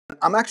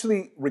I'm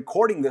actually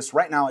recording this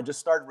right now. I just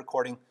started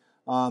recording.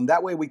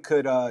 That way we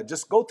could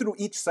just go through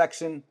each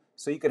section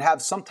so you could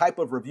have some type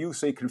of review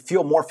so you could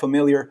feel more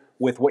familiar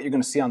with what you're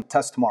going to see on the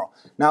test tomorrow.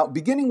 Now,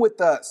 beginning with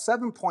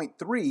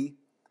 7.3,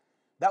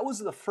 that was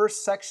the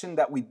first section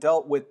that we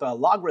dealt with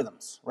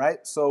logarithms,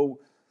 right? So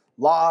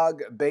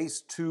log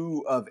base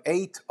 2 of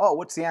 8. Oh,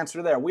 what's the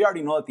answer there? We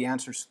already know that the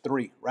answer is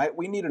 3, right?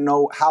 We need to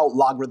know how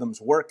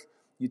logarithms work.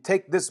 You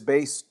take this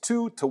base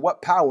 2 to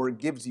what power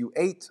gives you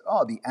 8?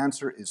 Oh, the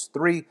answer is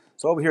 3.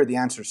 So over here, the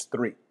answer is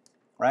 3,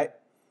 right?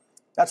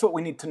 That's what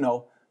we need to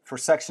know for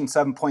section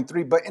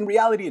 7.3. But in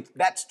reality,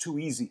 that's too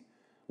easy.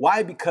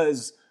 Why?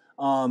 Because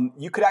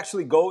you could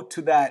actually go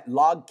to that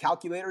log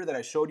calculator that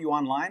I showed you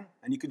online,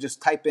 and you could just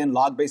type in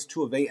log base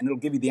 2 of 8, and it'll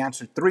give you the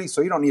answer 3.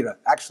 So you don't need to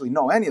actually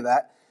know any of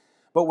that.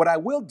 But what I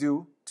will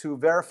do to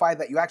verify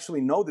that you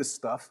actually know this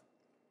stuff,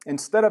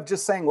 instead of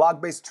just saying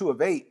log base 2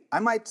 of 8,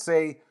 I might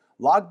say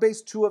log base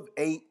 2 of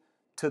 8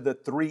 to the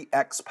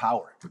 3x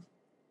power.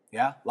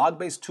 Yeah, log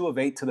base 2 of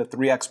 8 to the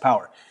 3x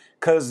power.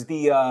 Because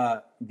the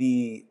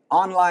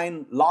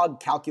online log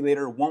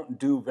calculator won't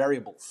do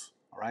variables,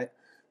 all right?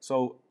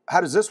 So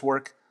how does this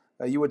work?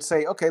 You would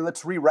say, okay,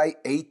 let's rewrite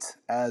 8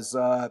 as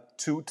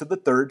 2 to the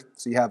 3rd.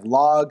 So you have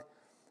log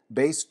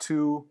base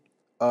 2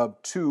 of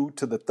 2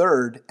 to the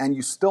 3rd, and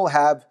you still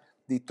have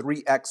the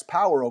 3x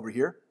power over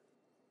here.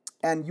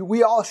 And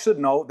we all should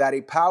know that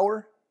a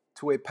power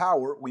to a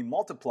power, we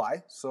multiply.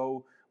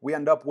 So we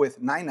end up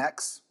with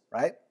 9x,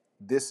 right?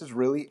 This is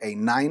really a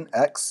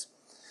 9x.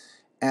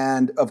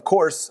 And of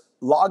course,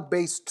 log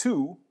base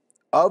 2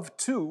 of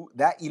 2,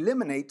 that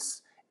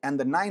eliminates, and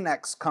the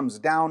 9x comes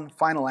down.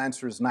 Final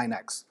answer is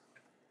 9x.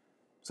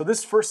 So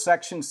this first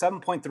section,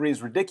 7.3,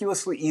 is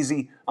ridiculously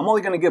easy. I'm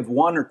only going to give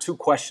 1 or 2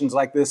 questions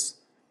like this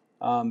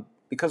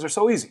because they're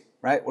so easy,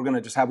 right? We're going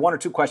to just have 1 or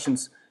 2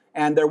 questions,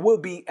 and there will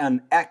be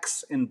an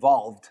x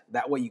involved.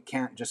 That way you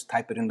can't just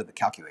type it into the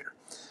calculator.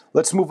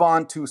 Let's move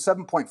on to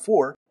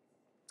 7.4.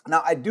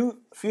 Now, I do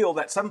feel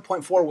that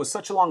 7.4 was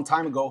such a long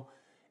time ago,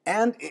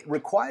 and it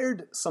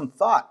required some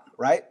thought,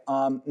 right?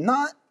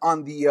 Not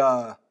on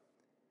the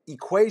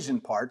equation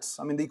parts.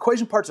 I mean, the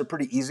equation parts are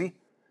pretty easy.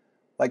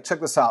 Like,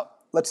 check this out.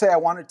 Let's say I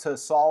wanted to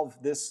solve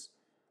this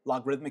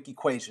logarithmic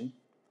equation,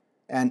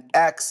 and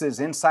x is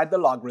inside the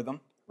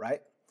logarithm,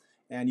 right?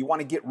 And you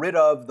want to get rid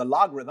of the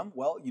logarithm.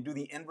 Well, you do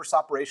the inverse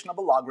operation of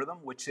a logarithm,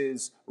 which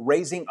is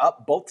raising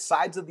up both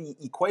sides of the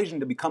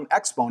equation to become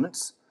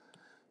exponents.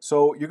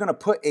 So you're going to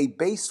put a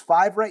base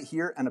 5 right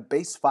here and a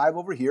base 5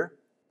 over here.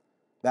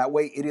 That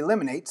way it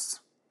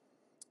eliminates.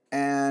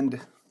 And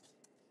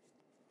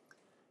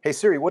hey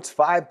Siri, what's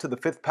 5 to the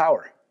 5th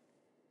power?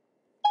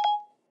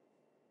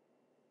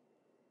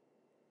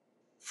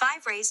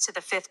 5 raised to the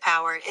 5th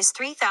power is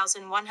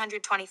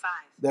 3,125.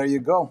 There you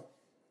go.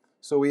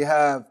 So we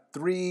have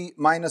 3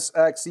 minus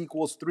x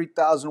equals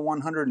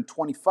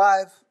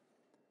 3,125.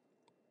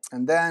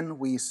 And then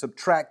we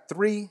subtract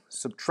 3,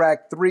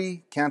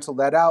 cancel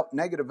that out.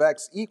 Negative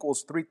x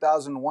equals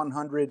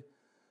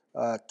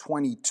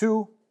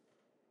 3,122.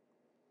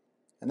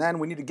 And then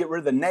we need to get rid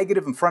of the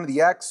negative in front of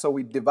the x, so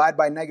we divide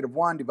by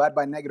 -1, divide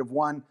by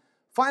 -1.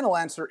 Final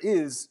answer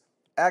is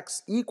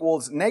x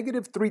equals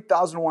negative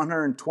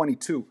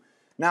 3,122.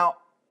 Now,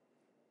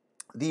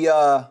 this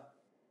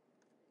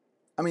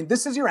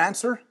is your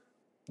answer,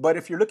 but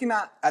if you're looking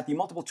at the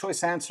multiple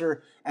choice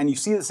answer and you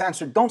see this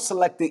answer, don't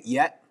select it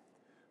yet.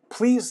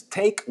 Please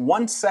take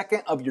 1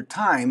 second of your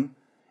time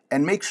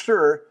and make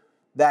sure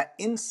that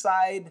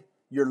inside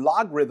your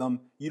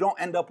logarithm, you don't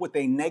end up with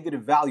a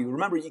negative value.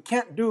 Remember, you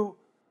can't do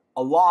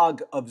a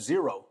log of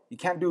 0. You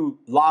can't do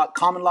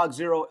common log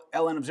 0,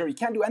 ln of 0. You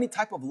can't do any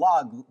type of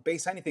log,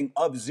 base anything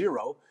of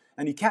 0,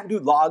 and you can't do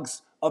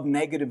logs of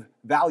negative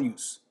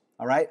values,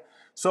 all right?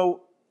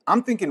 So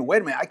I'm thinking,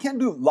 wait a minute, I can't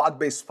do log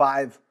base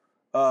 5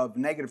 of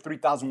negative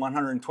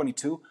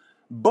 3,122,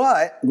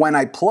 but when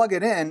I plug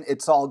it in,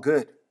 it's all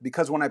good.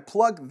 Because when I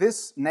plug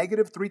this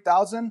negative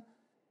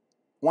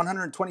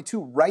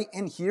 3,122 right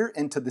in here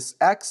into this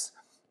x,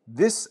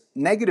 this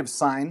negative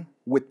sign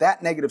with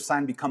that negative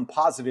sign become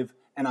positive,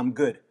 and I'm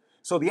good.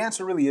 So the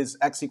answer really is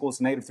x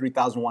equals negative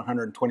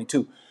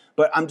 3,122.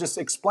 But I'm just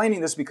explaining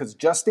this because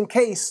just in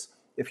case,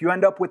 if you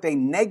end up with a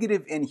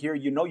negative in here,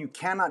 you know you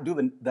cannot do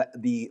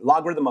the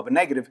logarithm of a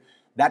negative.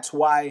 That's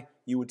why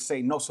you would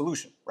say no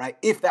solution, right?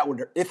 If that were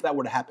to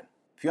happen.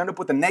 If you end up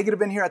with a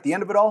negative in here at the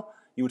end of it all,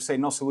 you would say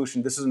no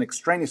solution. This is an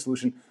extraneous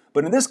solution.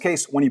 But in this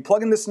case, when you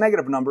plug in this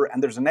negative number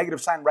and there's a negative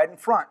sign right in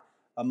front,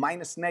 a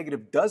minus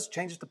negative does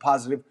change it to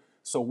positive,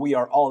 so we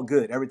are all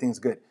good. Everything's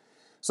good.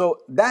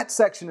 So that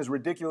section is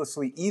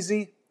ridiculously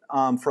easy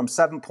from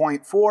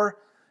 7.4.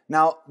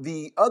 Now,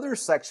 the other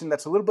section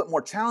that's a little bit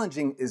more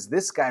challenging is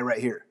this guy right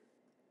here.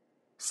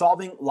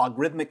 Solving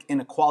logarithmic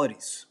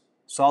inequalities.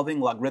 Solving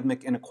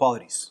logarithmic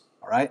inequalities,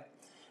 all right?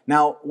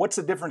 Now, what's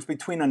the difference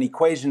between an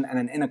equation and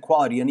an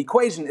inequality? An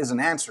equation is an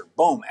answer.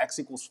 Boom, x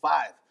equals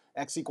 5,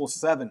 x equals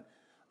 7.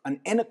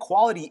 An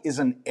inequality is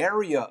an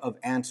area of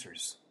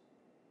answers.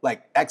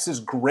 Like x is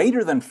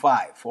greater than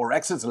 5 or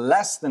x is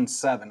less than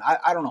 7.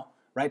 I don't know,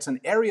 right? It's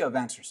an area of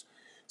answers.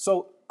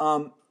 So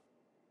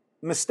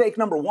mistake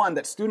number one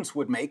that students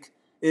would make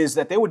is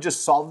that they would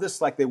just solve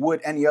this like they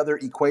would any other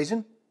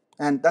equation.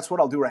 And that's what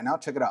I'll do right now.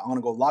 Check it out. I'm going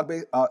to go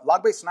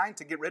log base 9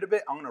 to get rid of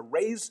it. I'm going to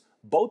raise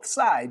both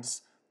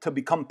sides to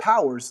become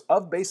powers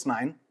of base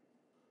 9,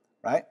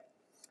 right?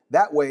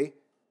 That way,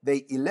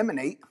 they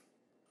eliminate.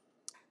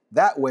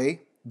 That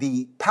way,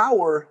 the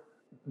power,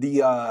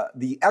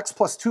 the x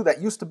plus 2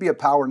 that used to be a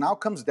power now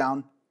comes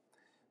down.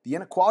 The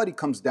inequality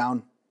comes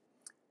down.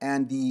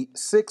 And the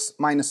 6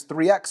 minus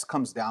 3x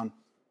comes down.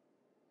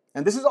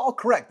 And this is all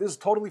correct. This is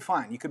totally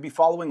fine. You could be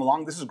following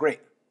along. This is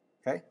great,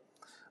 okay?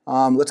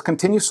 Let's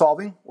continue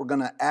solving. We're going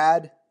to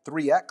add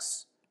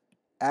 3x.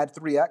 Add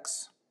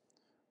 3x.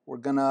 We're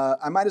going to,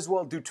 I might as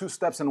well do 2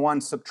 steps in one.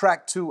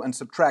 Subtract 2 and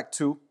subtract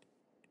 2.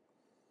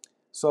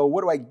 So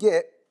what do I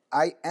get?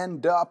 I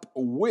end up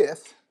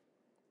with,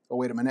 oh,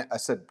 wait a minute. I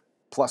said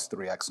plus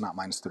 3x, not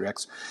minus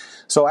 3x.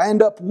 So I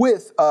end up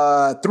with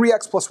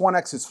 3x plus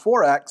 1x is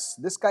 4x.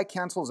 This guy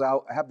cancels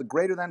out. I have the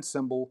greater than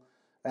symbol.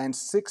 And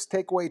 6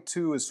 take away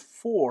 2 is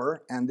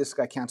 4. And this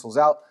guy cancels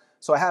out.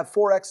 So I have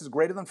 4x is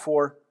greater than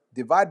 4.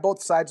 Divide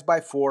both sides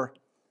by 4.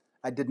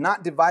 I did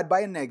not divide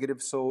by a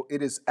negative, so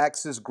it is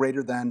x is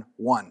greater than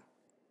 1.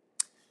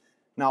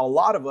 Now, a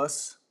lot of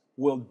us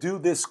will do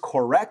this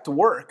correct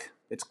work.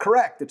 It's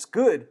correct. It's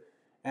good.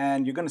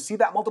 And you're going to see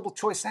that multiple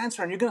choice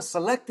answer, and you're going to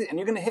select it, and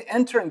you're going to hit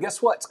enter, and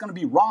guess what? It's going to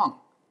be wrong.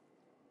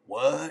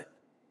 What?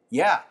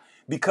 Yeah,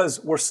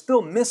 because we're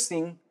still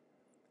missing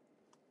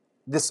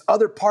this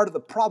other part of the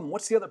problem.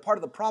 What's the other part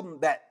of the problem?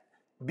 That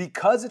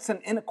because it's an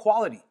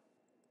inequality,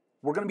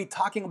 we're going to be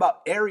talking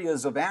about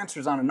areas of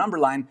answers on a number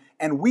line,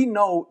 and we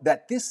know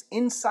that this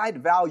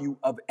inside value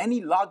of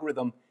any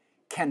logarithm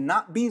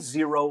cannot be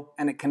 0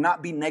 and it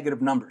cannot be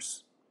negative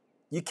numbers.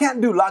 You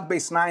can't do log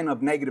base 9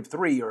 of negative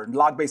 3 or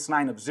log base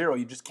 9 of 0.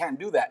 You just can't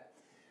do that.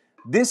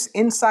 This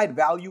inside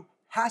value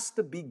has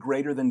to be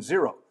greater than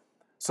 0.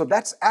 So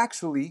that's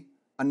actually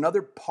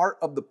another part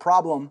of the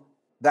problem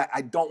that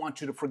I don't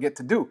want you to forget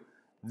to do.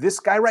 This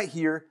guy right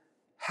here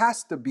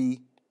has to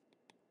be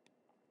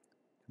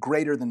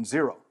greater than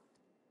 0.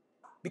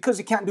 Because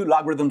you can't do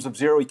logarithms of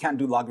 0, you can't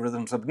do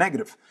logarithms of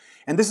negative.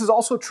 And this is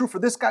also true for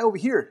this guy over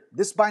here.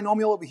 This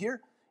binomial over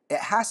here, it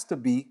has to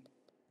be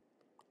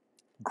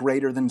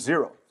greater than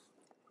 0.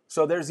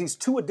 So there's these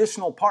 2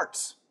 additional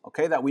parts,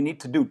 okay, that we need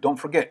to do. Don't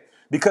forget.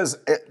 Because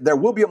there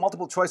will be a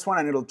multiple choice one,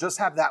 and it'll just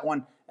have that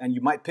one, and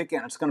you might pick it,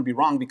 and it's going to be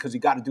wrong because you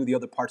got to do the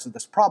other parts of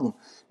this problem.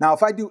 Now,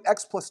 if I do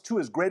x plus 2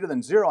 is greater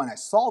than 0, and I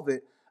solve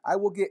it, I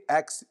will get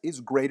x is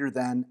greater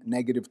than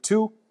negative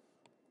 2.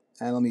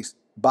 And let me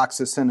box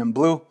this in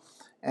blue.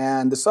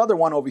 And this other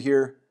one over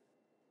here,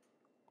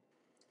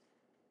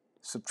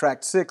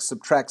 subtract 6,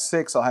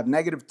 I'll have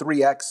negative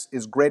 3x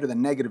is greater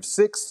than negative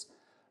 6.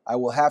 I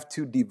will have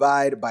to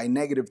divide by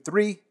negative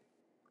 3.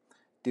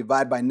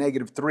 Divide by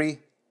negative 3.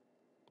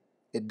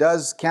 It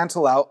does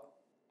cancel out.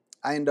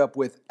 I end up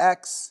with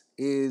x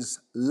is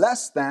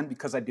less than,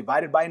 because I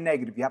divided by a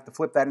negative, you have to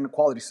flip that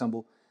inequality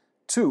symbol,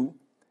 2.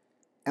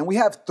 And we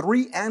have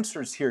 3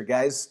 answers here,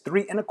 guys,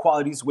 3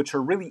 inequalities, which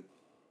are really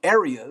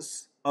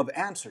areas of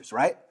answers,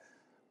 right?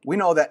 We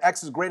know that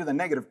x is greater than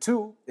negative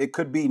 2. It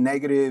could be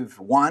negative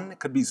 1. It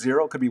could be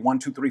 0. It could be 1,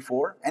 2, 3,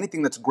 4.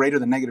 Anything that's greater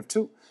than negative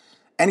 2.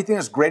 Anything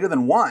that's greater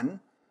than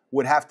 1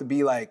 would have to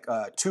be like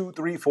 2,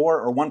 3,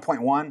 4, or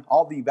 1.1.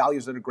 All the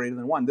values that are greater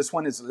than 1. This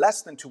one is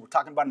less than 2. We're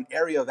talking about an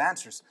area of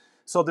answers.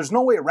 So there's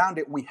no way around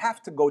it. We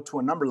have to go to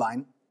a number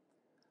line.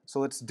 So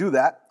let's do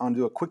that. I'm going to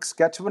do a quick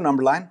sketch of a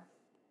number line.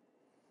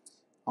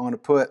 I'm going to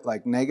put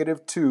like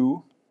negative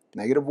 2,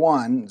 negative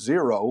 1,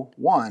 0,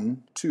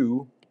 1,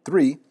 2,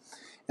 3.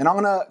 And I'm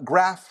going to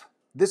graph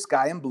this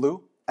guy in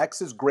blue.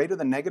 X is greater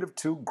than negative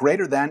 2.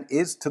 Greater than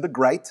is to the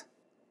right.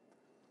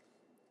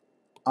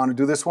 I'm going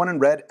to do this one in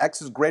red.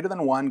 X is greater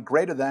than 1.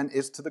 Greater than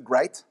is to the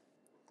right.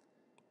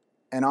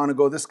 And I'm going to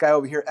go this guy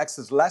over here. X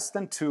is less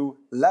than 2.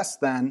 Less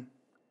than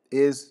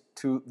is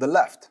to the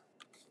left.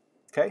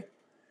 Okay?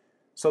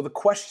 So the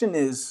question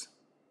is,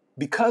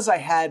 because I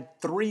had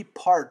 3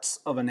 parts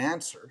of an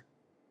answer,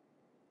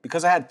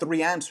 because I had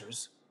 3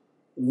 answers,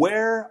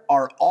 where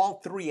are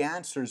all 3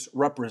 answers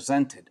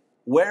represented?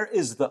 Where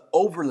is the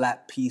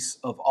overlap piece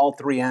of all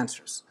 3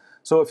 answers?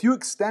 So if you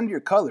extend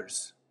your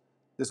colors,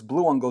 this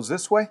blue one goes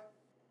this way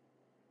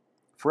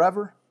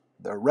forever.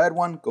 The red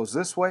one goes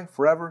this way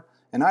forever.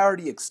 And I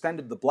already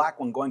extended the black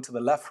one going to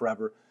the left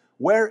forever.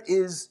 Where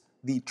is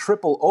the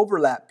triple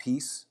overlap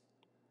piece?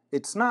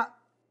 It's not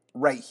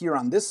right here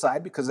on this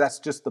side because that's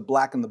just the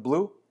black and the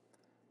blue.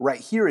 Right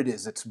here it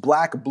is. It's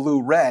black,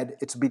 blue, red.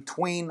 It's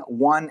between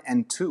 1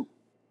 and 2.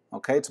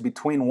 Okay, it's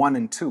between 1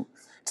 and 2.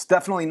 It's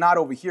definitely not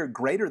over here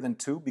greater than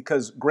 2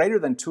 because greater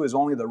than 2 is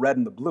only the red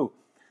and the blue.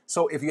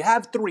 So if you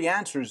have 3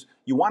 answers,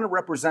 you want to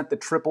represent the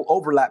triple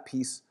overlap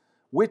piece,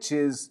 which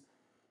is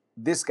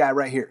this guy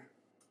right here.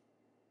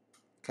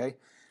 Okay,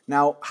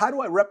 now how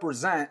do I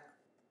represent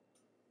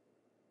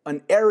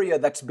an area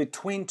that's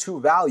between 2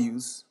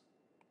 values?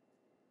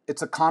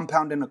 it's a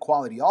compound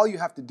inequality. All you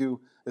have to do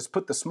is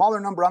put the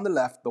smaller number on the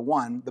left, the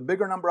 1, the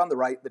bigger number on the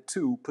right, the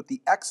 2, put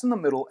the x in the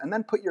middle, and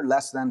then put your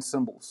less than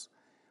symbols.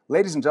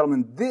 Ladies and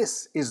gentlemen,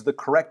 this is the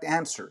correct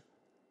answer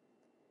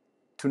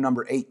to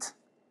number 8.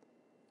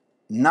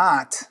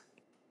 Not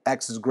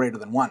x is greater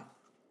than 1,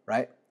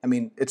 right? I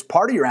mean, it's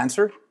part of your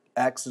answer,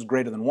 x is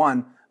greater than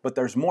 1, but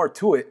there's more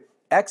to it.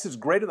 X is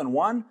greater than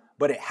 1,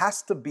 but it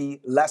has to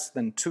be less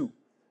than 2,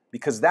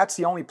 because that's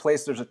the only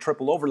place there's a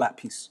triple overlap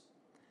piece.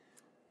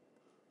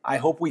 I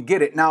hope we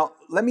get it. Now,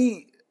 let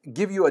me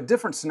give you a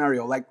different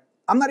scenario. Like,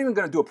 I'm not even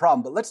going to do a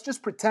problem, but let's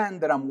just pretend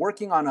that I'm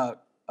working on a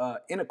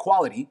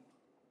inequality,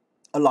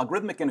 a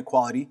logarithmic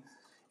inequality,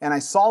 and I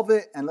solve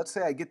it, and let's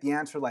say I get the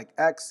answer like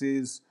x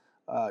is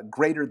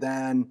greater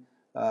than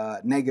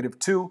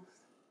 -2,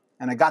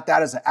 and I got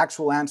that as an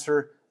actual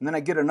answer, and then I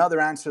get another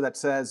answer that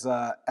says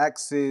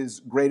x is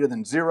greater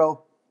than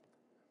 0,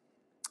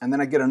 and then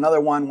I get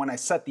another one when I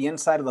set the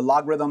inside of the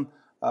logarithm.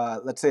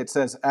 Let's say it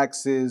says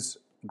x is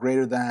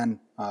greater than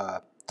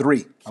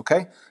 3,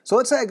 okay? So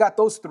let's say I got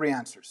those 3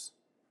 answers.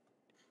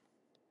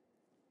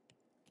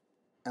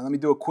 And let me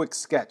do a quick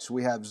sketch.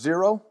 We have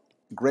 0,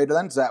 greater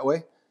than that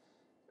way.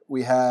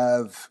 We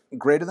have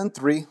greater than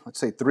 3. Let's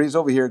say 3 is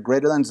over here,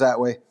 greater than that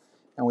way.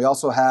 And we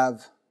also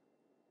have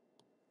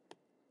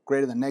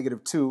greater than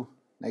 -2,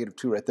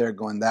 -2 right there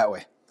going that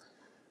way.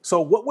 So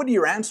what would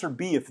your answer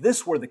be if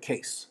this were the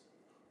case?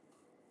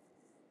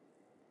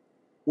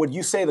 Would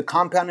you say the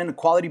compound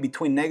inequality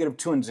between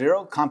 -2 and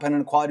 0, compound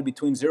inequality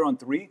between 0 and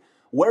 3?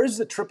 Where is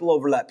the triple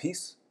overlap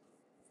piece?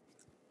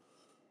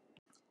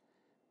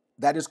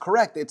 That is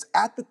correct. It's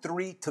at the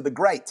 3 to the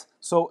right.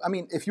 So, I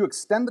mean, if you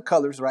extend the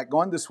colors, right,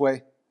 going this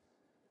way,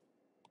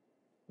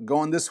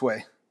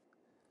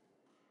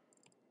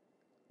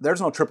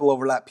 there's no triple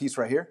overlap piece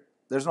right here.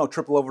 There's no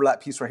triple overlap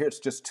piece right here. It's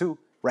just 2.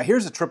 Right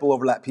here's a triple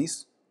overlap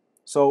piece.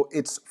 So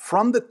it's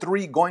from the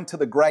 3 going to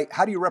the right.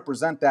 How do you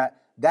represent that?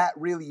 That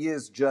really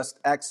is just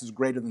x is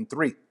greater than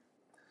 3.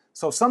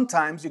 So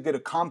sometimes you get a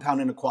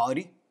compound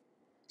inequality.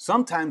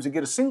 Sometimes you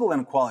get a single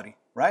inequality,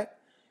 right?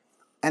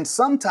 And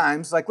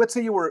sometimes, like let's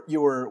say you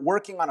were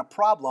working on a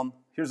problem.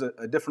 Here's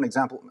a different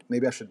example.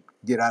 Maybe I should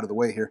get out of the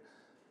way here.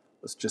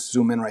 Let's just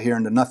zoom in right here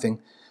into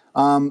nothing.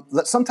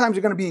 Sometimes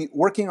you're going to be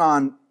working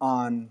on,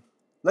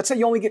 let's say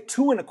you only get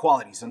 2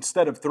 inequalities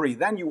instead of 3.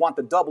 Then you want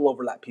the double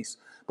overlap piece.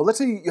 But let's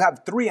say you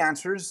have 3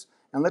 answers.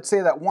 And let's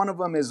say that one of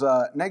them is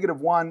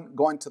 -1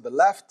 going to the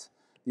left,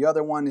 the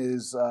other one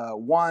is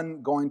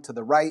 1 going to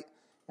the right,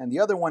 and the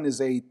other one is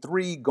a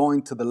 3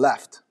 going to the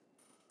left.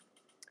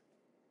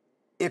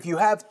 If you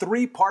have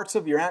 3 parts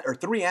of your or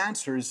 3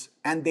 answers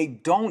and they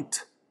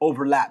don't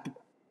overlap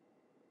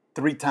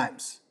 3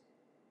 times,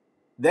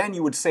 then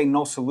you would say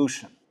no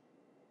solution.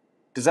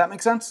 Does that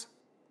make sense?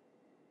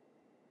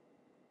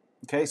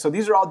 Okay, so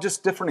these are all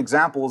just different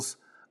examples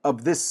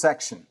of this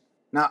section.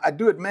 Now, I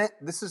do admit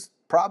this is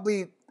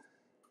probably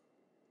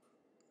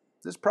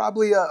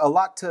a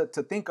lot to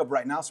think of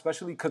right now,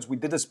 especially because we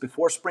did this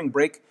before spring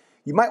break.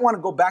 You might want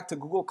to go back to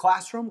Google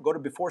Classroom, go to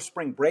before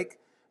spring break,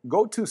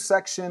 go to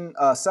section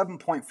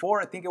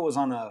 7.4. I think it was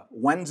on a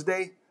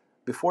Wednesday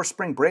before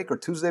spring break or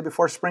Tuesday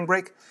before spring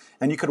break,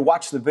 and you could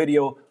watch the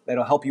video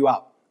that'll help you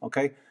out,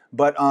 okay?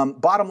 But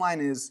bottom line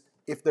is,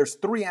 if there's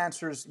 3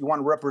 answers, you want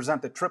to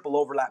represent the triple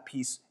overlap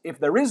piece. If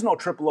there is no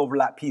triple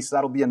overlap piece,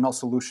 that'll be a no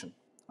solution,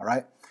 all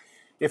right?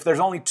 If there's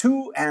only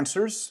 2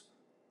 answers,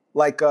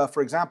 like,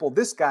 for example,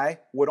 this guy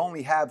would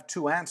only have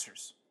 2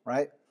 answers,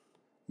 right?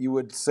 You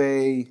would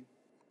say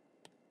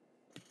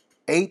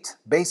 8,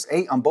 base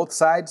 8 on both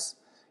sides.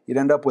 You'd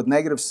end up with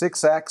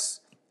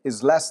 -6x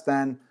is less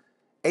than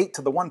 8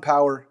 to the 1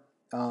 power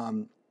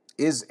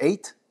is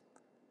 8.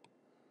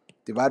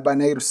 Divide by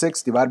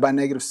 -6, divide by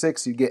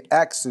 -6, you get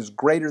x is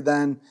greater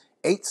than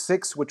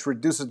 8/6, which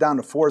reduces down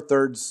to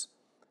 4/3,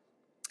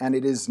 and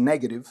it is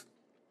negative.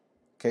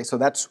 Okay, so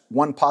that's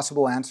one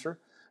possible answer.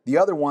 The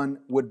other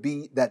one would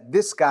be that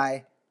this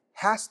guy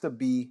has to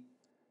be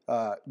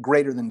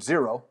greater than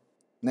 0.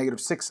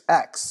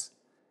 -6x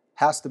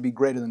has to be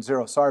greater than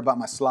 0. Sorry about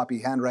my sloppy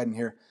handwriting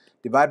here.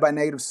 Divide by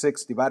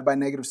 -6, divide by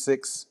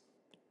 -6.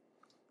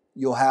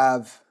 You'll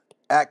have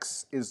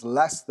x is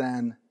less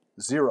than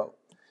 0.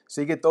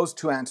 So you get those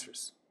 2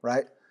 answers,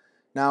 right?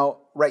 Now,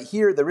 right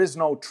here, there is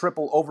no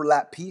triple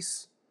overlap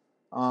piece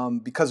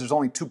because there's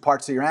only 2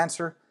 parts of your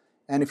answer.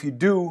 And if you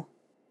do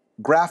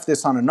graph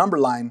this on a number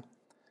line,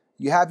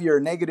 you have your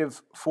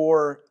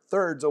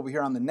 -4/3 over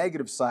here on the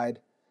negative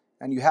side,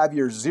 and you have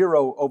your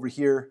 0 over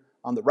here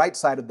on the right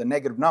side of the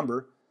negative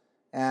number,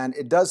 and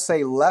it does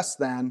say less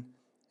than,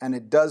 and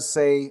it does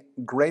say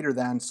greater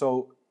than,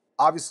 so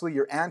obviously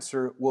your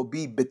answer will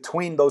be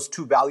between those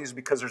 2 values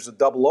because there's a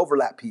double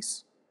overlap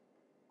piece.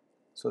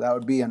 So that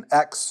would be an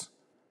x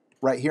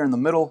right here in the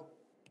middle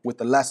with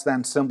the less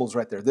than symbols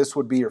right there. This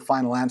would be your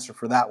final answer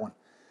for that one.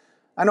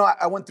 I know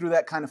I went through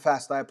that kind of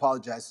fast, I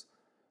apologize.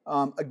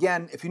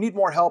 Again, if you need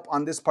more help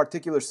on this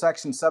particular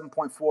section,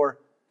 7.4,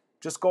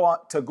 just go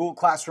out to Google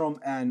Classroom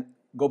and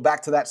go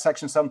back to that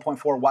section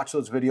 7.4, watch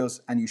those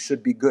videos, and you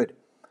should be good.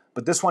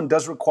 But this one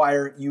does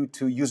require you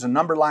to use a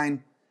number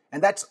line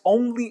And that's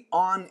only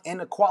on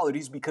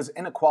inequalities, because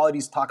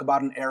inequalities talk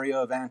about an area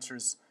of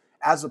answers,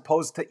 as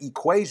opposed to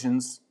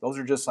equations. Those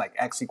are just like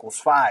x equals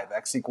 5,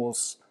 x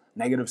equals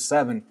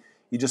 -7.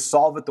 You just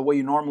solve it the way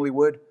you normally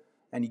would,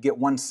 and you get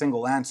one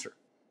single answer.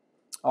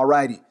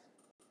 Alrighty.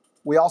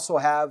 We also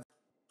have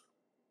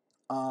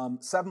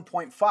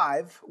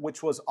 7.5,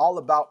 which was all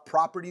about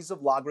properties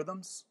of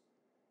logarithms,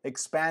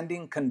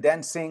 expanding,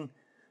 condensing,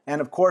 and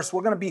of course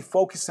we're going to be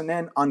focusing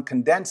in on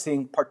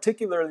condensing,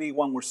 particularly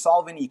when we're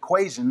solving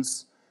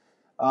equations.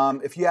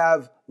 If you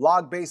have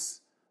log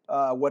base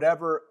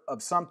whatever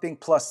of something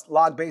plus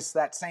log base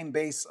that same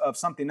base of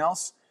something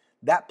else,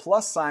 that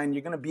plus sign,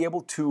 you're going to be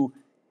able to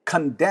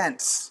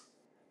condense,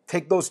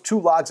 take those two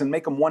logs and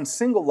make them one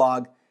single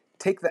log,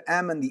 take the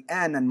m and the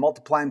n and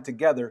multiply them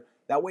together.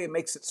 That way it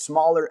makes it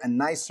smaller and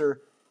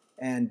nicer,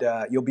 and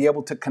you'll be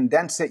able to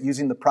condense it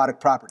using the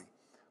product property.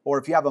 Or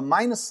if you have a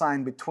minus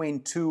sign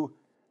between two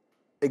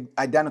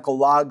identical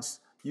logs,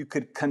 you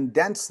could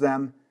condense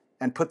them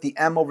and put the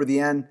m over the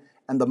n,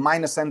 and the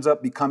minus ends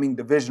up becoming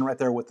division right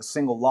there with a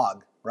single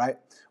log, right?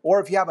 Or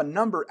if you have a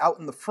number out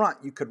in the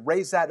front, you could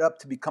raise that up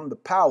to become the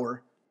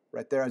power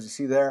right there, as you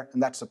see there,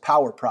 and that's a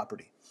power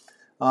property.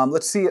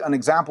 Let's see an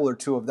example or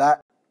two of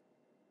that.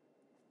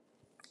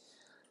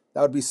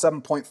 That would be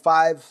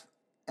 7.5,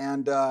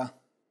 and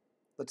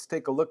let's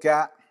take a look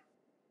at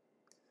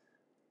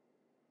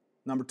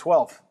number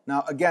 12.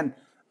 Now again,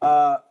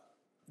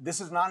 this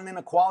is not an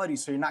inequality,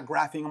 so you're not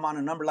graphing them on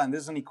a number line.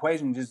 This is an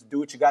equation. Just do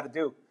what you got to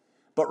do.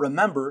 But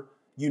remember,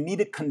 you need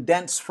to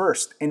condense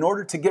first. In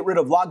order to get rid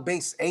of log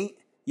base 8,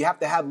 you have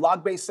to have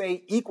log base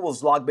 8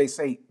 equals log base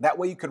 8. That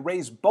way you could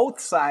raise both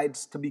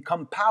sides to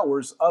become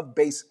powers of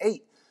base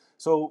 8.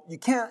 So you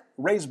can't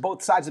raise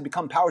both sides to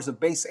become powers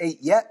of base 8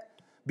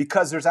 yet,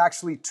 because there's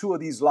actually two of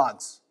these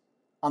logs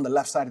on the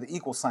left side of the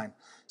equal sign.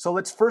 So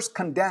let's first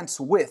condense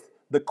with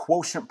the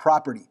quotient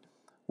property.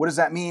 What does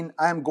that mean?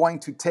 I'm going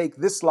to take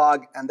this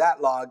log and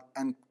that log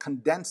and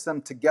condense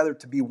them together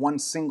to be one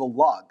single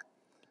log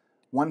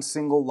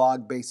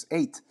base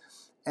 8.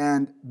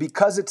 And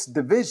because it's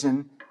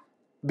division,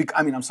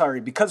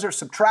 because there's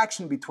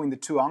subtraction between the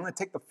two, I'm going to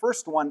take the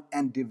first one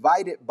and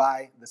divide it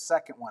by the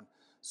second one.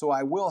 So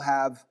I will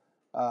have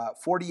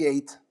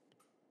 48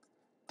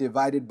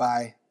 divided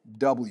by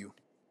W.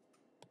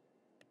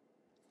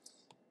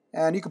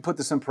 And you can put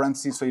this in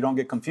parentheses so you don't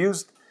get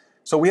confused.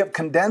 So we have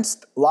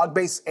condensed log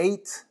base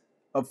 8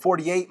 of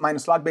 48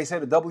 minus log base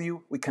 8 of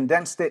W. We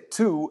condensed it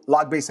to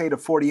log base 8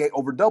 of 48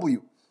 over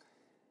W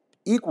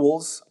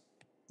equals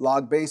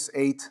log base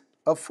 8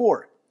 of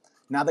 4.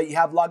 Now that you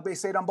have log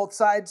base 8 on both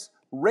sides,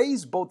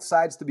 raise both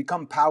sides to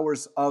become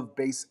powers of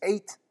base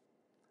 8.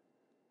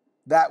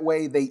 That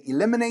way they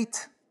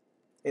eliminate.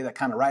 Hey, that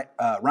kind of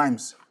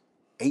rhymes.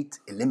 8,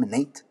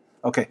 eliminate.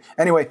 Okay,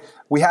 anyway,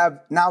 we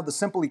have now the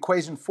simple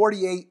equation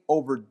 48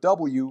 over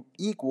W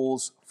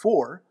equals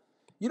 4.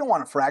 You don't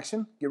want a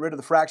fraction. Get rid of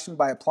the fraction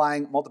by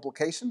applying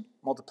multiplication.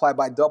 Multiply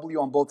by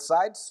W on both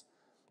sides.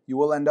 You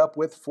will end up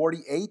with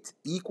 48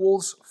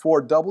 equals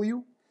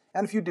 4W.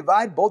 And if you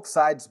divide both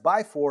sides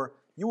by 4,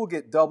 you will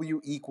get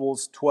W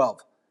equals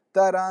 12.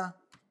 Ta-da!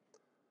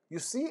 You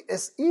see,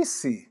 it's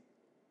easy,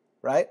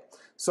 right?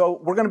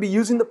 So we're going to be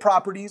using the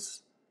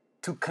properties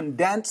to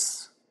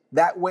condense.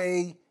 That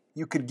way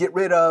you could get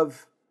rid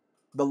of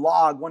the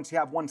log once you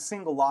have one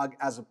single log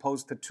as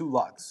opposed to two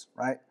logs,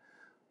 right?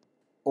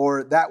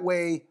 Or that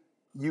way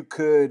you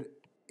could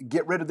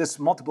get rid of this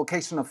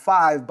multiplication of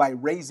 5 by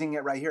raising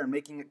it right here and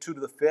making it 2 to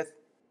the 5th,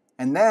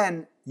 and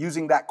then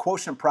using that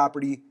quotient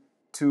property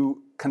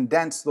to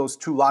condense those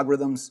two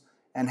logarithms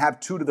and have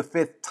 2 to the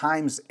 5th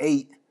times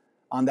 8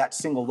 on that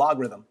single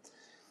logarithm.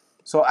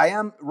 So I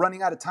am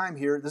running out of time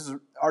here. This is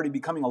already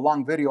becoming a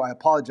long video. I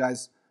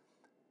apologize.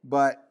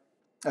 But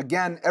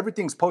again,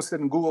 everything's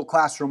posted in Google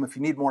Classroom if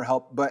you need more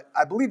help. But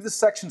I believe this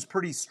section's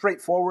pretty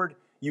straightforward.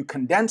 You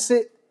condense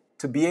it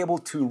to be able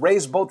to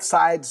raise both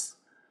sides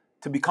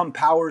to become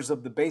powers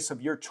of the base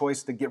of your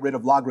choice to get rid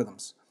of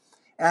logarithms.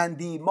 And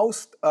the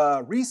most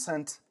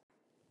recent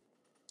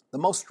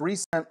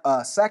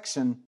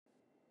section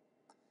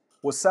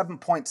was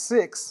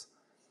 7.6,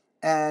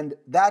 and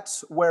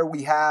that's where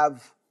we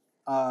have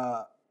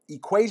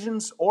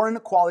equations or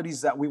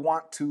inequalities that we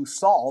want to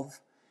solve,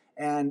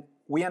 and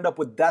we end up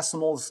with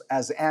decimals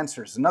as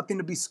answers. Nothing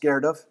to be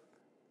scared of.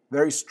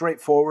 Very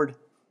straightforward,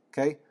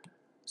 okay?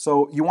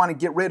 So you want to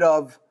get rid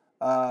of,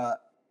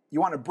 you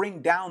want to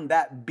bring down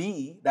that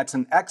b, that's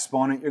an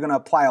exponent. You're going to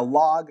apply a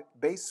log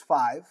base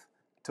 5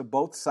 to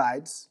both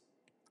sides.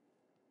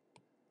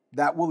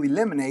 That will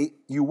eliminate.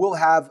 You will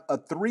have a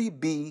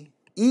 3b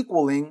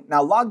equaling,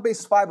 now log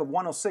base 5 of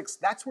 106,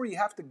 that's where you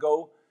have to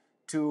go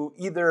to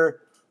either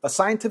a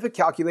scientific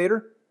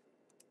calculator,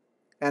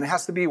 and it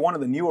has to be one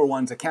of the newer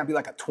ones. It can't be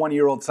like a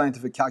 20-year-old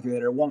scientific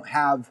calculator. It won't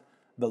have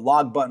the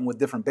log button with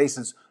different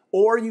bases.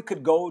 Or you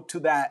could go to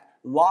that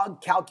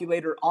log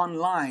calculator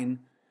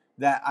online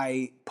that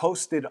I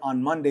posted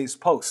on Monday's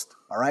post.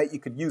 All right, you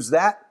could use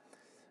that.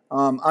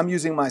 I'm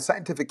using my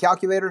scientific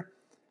calculator.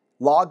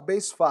 Log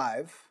base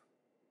 5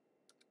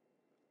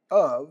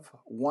 of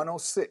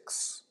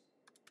 106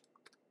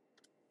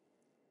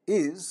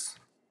 is,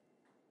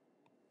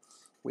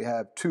 we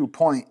have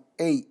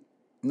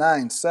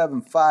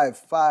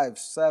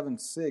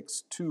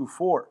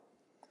 2.89755624.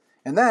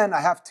 And then I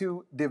have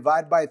to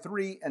divide by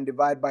 3 and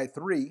divide by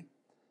 3,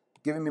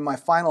 giving me my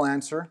final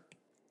answer.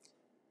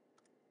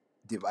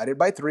 Divided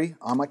by 3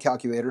 on my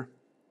calculator,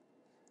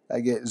 I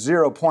get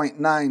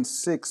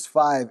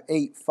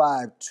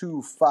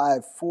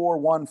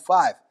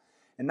 0.96585255415.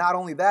 And not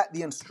only that,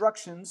 the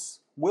instructions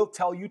will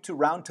tell you to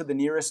round to the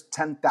nearest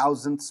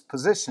 10,000ths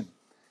position.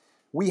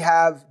 We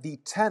have the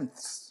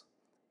tenths,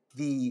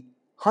 the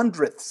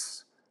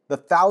hundredths, the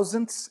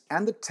thousandths,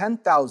 and the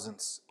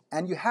 10,000ths.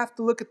 And you have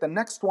to look at the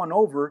next one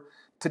over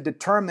to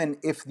determine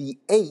if the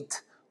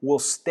 8 will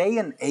stay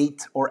an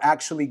 8 or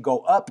actually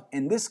go up.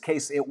 In this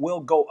case, it will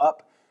go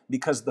up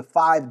because the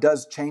 5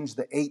 does change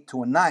the 8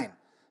 to a 9.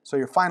 So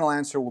your final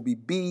answer will be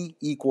B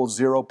equals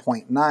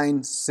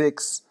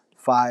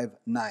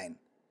 0.9659.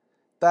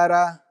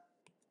 Ta-da!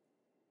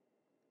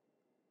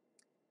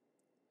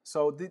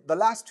 So the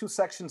last two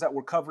sections that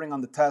we're covering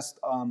on the test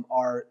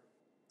are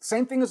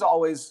same thing as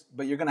always,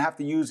 but you're going to have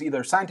to use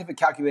either scientific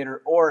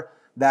calculator or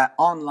that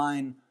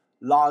online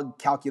log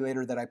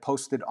calculator that I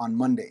posted on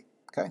Monday.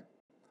 Okay.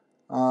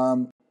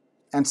 And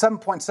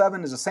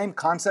 7.7 is the same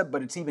concept,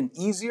 but it's even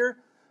easier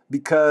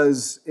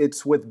because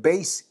it's with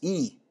base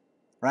E,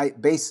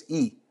 right? Base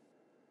E.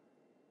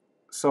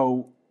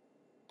 So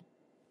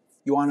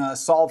you want to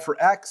solve for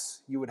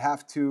x, you would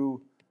have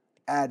to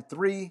add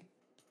 3.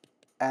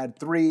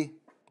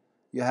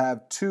 You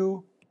have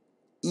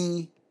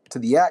 2e to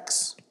the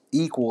x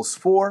equals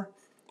 4.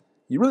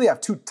 You really have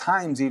 2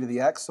 times e to the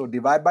x, so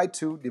divide by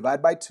 2,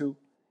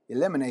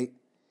 eliminate.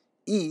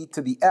 E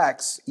to the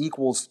x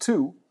equals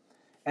 2.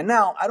 And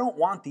now I don't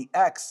want the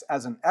x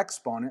as an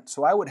exponent,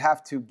 so I would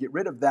have to get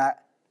rid of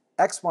that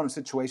exponent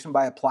situation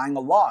by applying a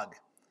log.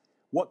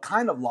 What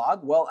kind of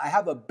log? Well, I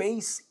have a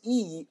base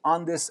e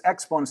on this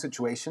exponent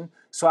situation,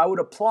 so I would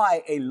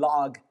apply a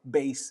log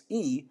base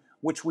e,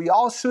 which we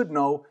all should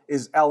know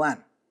is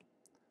ln.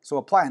 So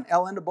apply an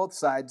ln to both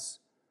sides,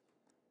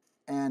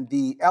 and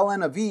the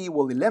ln of e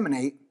will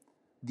eliminate,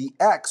 the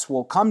x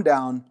will come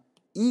down,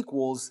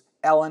 equals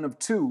ln of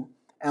 2,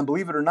 and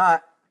believe it or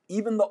not,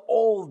 even the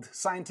old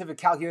scientific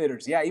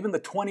calculators, yeah, even the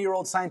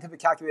 20-year-old scientific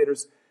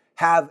calculators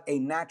have a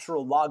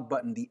natural log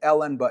button, the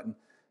ln button.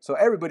 So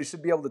everybody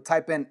should be able to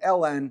type in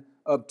ln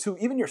of 2.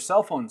 Even your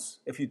cell phones,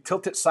 if you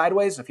tilt it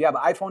sideways, if you have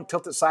an iPhone,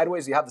 tilt it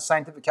sideways, you have the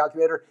scientific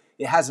calculator,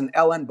 it has an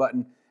ln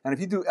button. And if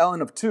you do ln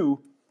of 2,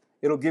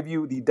 it'll give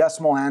you the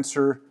decimal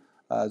answer,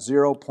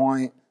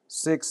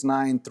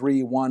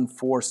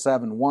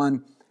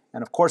 0.693141.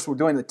 And of course, we're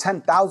doing the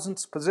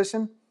 10,000ths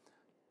position,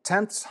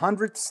 tenths,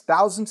 hundredths,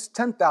 thousandths,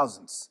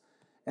 10,000ths.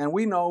 And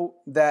we know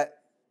that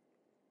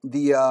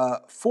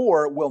the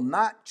 4 will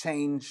not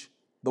change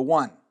the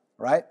 1,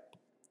 right?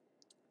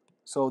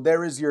 So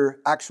there is your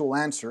actual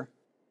answer,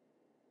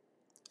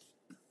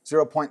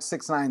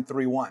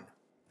 0.6931.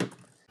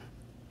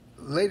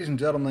 Ladies and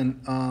gentlemen,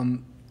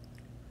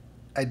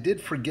 I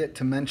did forget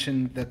to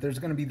mention that there's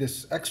going to be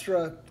this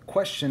extra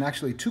question,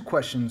 actually 2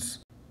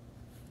 questions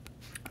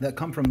that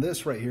come from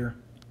this right here.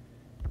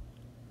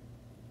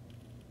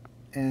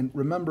 And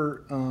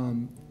remember,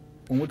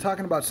 when we're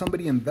talking about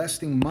somebody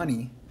investing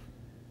money,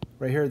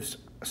 right here,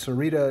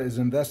 Sarita is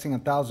investing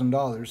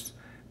 $1,000.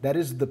 That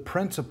is the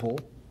principal.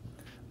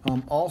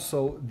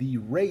 Also, the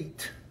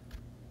rate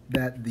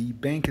that the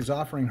bank is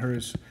offering her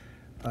is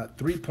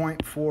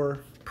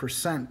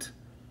 3.4%.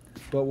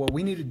 But what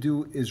we need to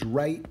do is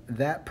write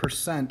that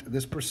percent,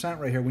 this percent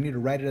right here, we need to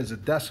write it as a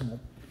decimal,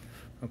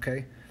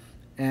 okay?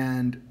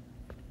 And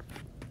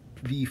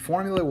the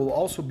formula will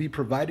also be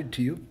provided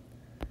to you.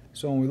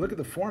 So when we look at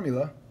the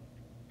formula,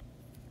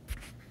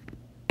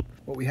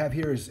 what we have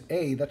here is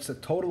A, that's the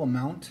total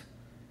amount,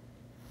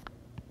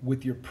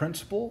 with your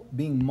principal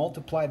being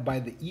multiplied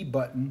by the E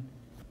button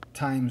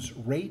times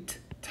rate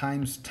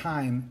times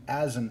time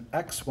as an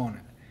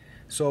exponent.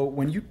 So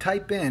when you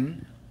type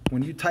in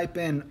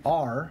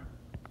R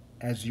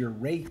as your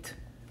rate,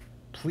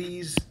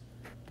 please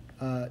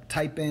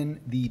type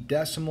in the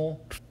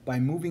decimal by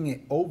moving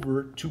it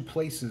over 2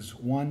 places,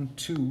 1,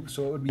 2,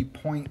 so it would be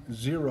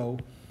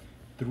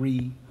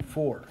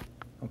 0.034,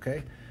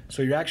 okay?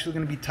 So you're actually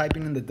going to be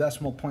typing in the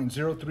decimal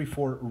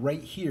 0.034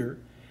 right here,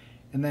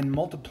 and then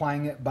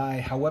multiplying it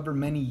by however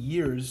many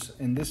years.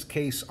 In this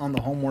case, on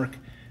the homework,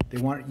 they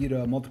want you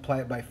to multiply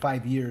it by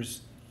 5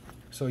 years.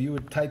 So you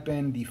would type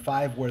in the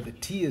 5 where the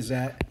T is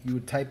at, you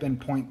would type in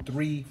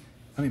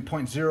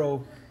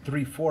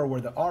 0.034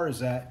 where the R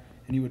is at,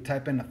 and you would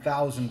type in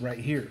 1,000 right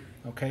here,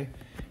 okay?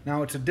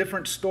 Now it's a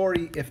different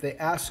story if they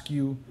ask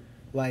you,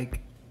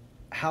 like,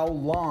 how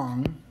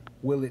long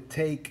will it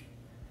take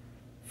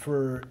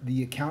for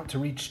the account to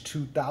reach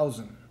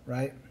 2,000,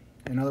 right?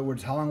 In other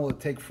words, how long will it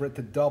take for it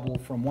to double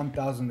from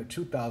 1,000 to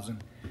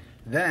 2,000?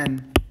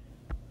 Then,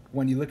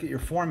 when you look at your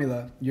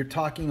formula, you're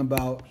talking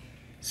about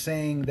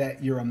saying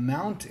that your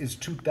amount is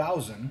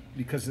 2,000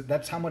 because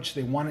that's how much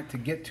they want it to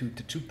get to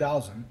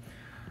 2,000.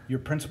 Your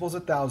principal is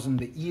 1,000,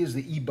 the E is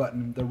the E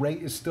button, the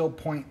rate is still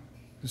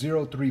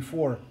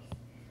 0.034.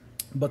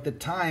 but the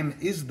time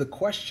is the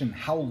question.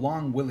 How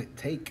long will it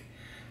take?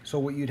 So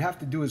what you'd have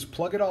to do is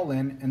plug it all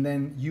in and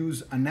then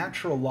use a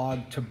natural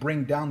log to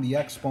bring down the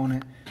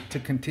exponent to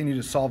continue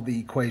to solve the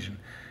equation.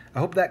 I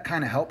hope that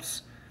kind of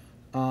helps.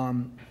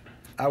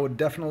 I would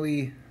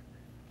definitely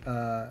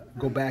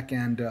go back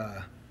and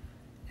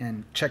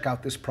check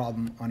out this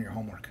problem on your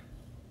homework.